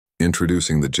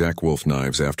Introducing the Jack Wolf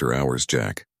Knives After Hours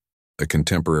Jack, a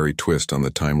contemporary twist on the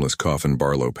timeless coffin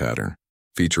barlow pattern.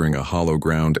 Featuring a hollow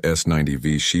ground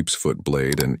S90V sheepsfoot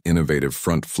blade and innovative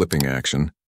front flipping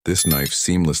action, this knife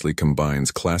seamlessly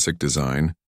combines classic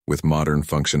design with modern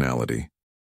functionality.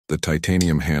 The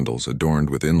titanium handles, adorned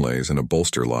with inlays and a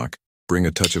bolster lock, bring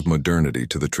a touch of modernity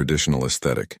to the traditional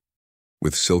aesthetic.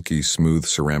 With silky, smooth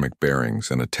ceramic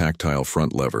bearings and a tactile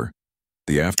front lever,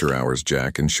 the After Hours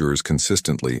Jack ensures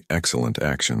consistently excellent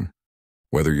action.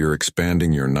 Whether you're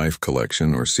expanding your knife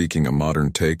collection or seeking a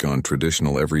modern take on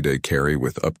traditional everyday carry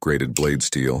with upgraded blade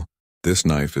steel, this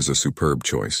knife is a superb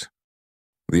choice.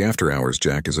 The After Hours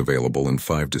Jack is available in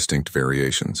 5 distinct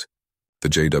variations. The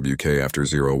JWK After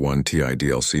 01 Ti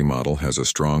DLC model has a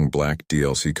strong black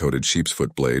DLC-coated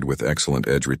sheepsfoot blade with excellent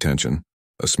edge retention,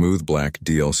 a smooth black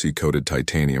DLC-coated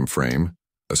titanium frame,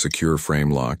 a secure frame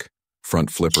lock,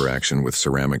 front flipper action with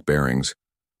ceramic bearings,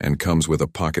 and comes with a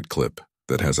pocket clip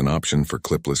that has an option for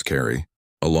clipless carry,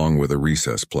 along with a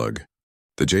recess plug.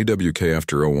 The JWK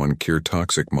After 01 Cure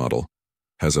Toxic model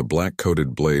has a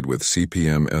black-coated blade with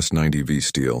CPM S90V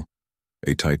steel,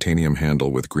 a titanium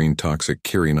handle with green toxic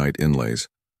Kirinite inlays,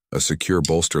 a secure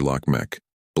bolster lock mech,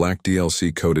 black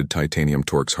DLC-coated titanium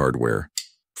Torx hardware,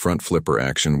 front flipper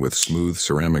action with smooth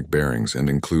ceramic bearings, and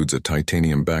includes a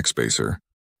titanium backspacer.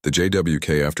 The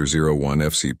JWK After 01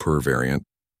 FC Per variant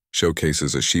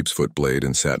showcases a sheepsfoot blade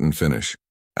in satin finish,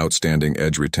 outstanding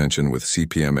edge retention with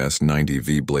CPM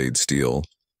S90V blade steel,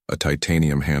 a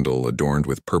titanium handle adorned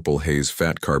with purple haze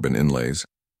fat carbon inlays,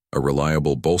 a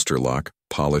reliable bolster lock,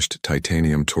 polished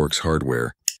titanium Torx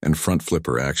hardware, and front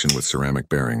flipper action with ceramic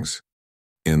bearings.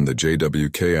 In the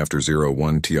JWK After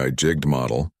 01 Ti jigged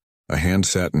model, a hand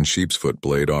satin sheepsfoot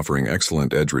blade offering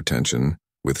excellent edge retention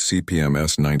with CPM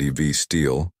S90V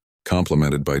steel,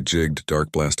 complemented by jigged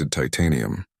dark blasted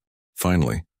titanium.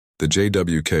 Finally, the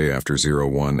JWK After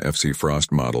 01 FC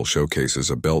Frost model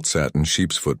showcases a belt satin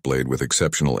sheepsfoot blade with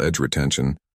exceptional edge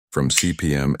retention from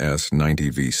CPM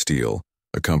S90V steel,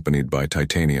 accompanied by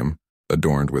titanium,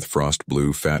 adorned with frost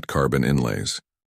blue fat carbon inlays.